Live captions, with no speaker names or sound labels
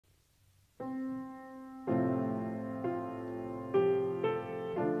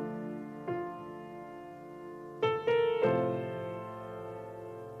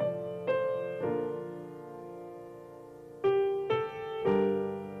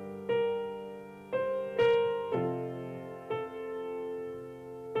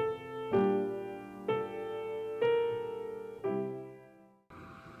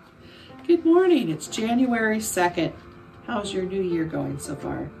Good morning, it's January 2nd. How's your new year going so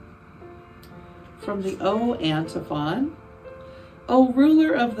far? From the O antiphon. O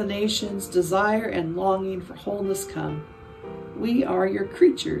ruler of the nations, desire and longing for wholeness come. We are your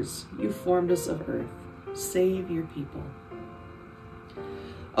creatures, you formed us of earth. Save your people.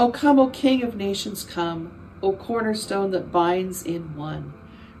 O come, O King of nations, come. O cornerstone that binds in one.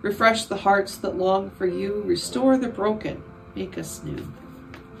 Refresh the hearts that long for you. Restore the broken. Make us new.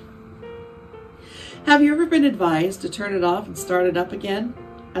 Have you ever been advised to turn it off and start it up again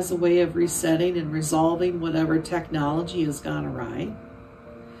as a way of resetting and resolving whatever technology has gone awry?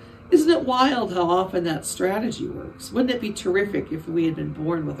 Isn't it wild how often that strategy works? Wouldn't it be terrific if we had been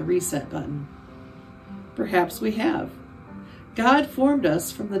born with a reset button? Perhaps we have. God formed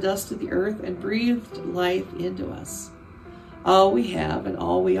us from the dust of the earth and breathed life into us. All we have and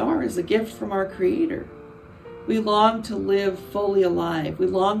all we are is a gift from our Creator. We long to live fully alive. We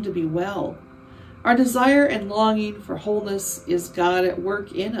long to be well. Our desire and longing for wholeness is God at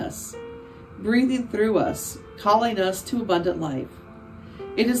work in us, breathing through us, calling us to abundant life.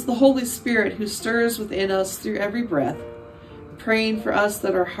 It is the Holy Spirit who stirs within us through every breath, praying for us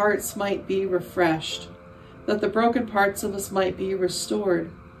that our hearts might be refreshed, that the broken parts of us might be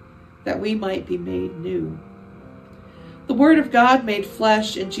restored, that we might be made new. The Word of God made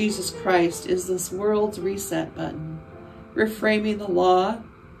flesh in Jesus Christ is this world's reset button, reframing the law,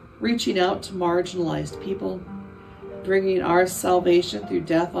 reaching out to marginalized people, bringing our salvation through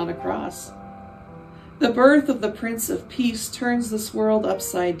death on a cross. The birth of the Prince of Peace turns this world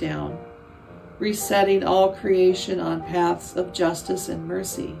upside down, resetting all creation on paths of justice and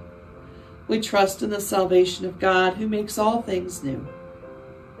mercy. We trust in the salvation of God who makes all things new.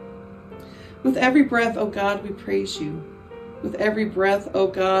 With every breath, O God, we praise you. With every breath, O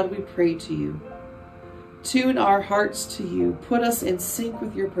God, we pray to you. Tune our hearts to you. Put us in sync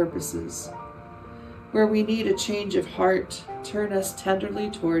with your purposes. Where we need a change of heart, turn us tenderly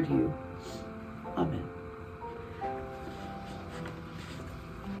toward you.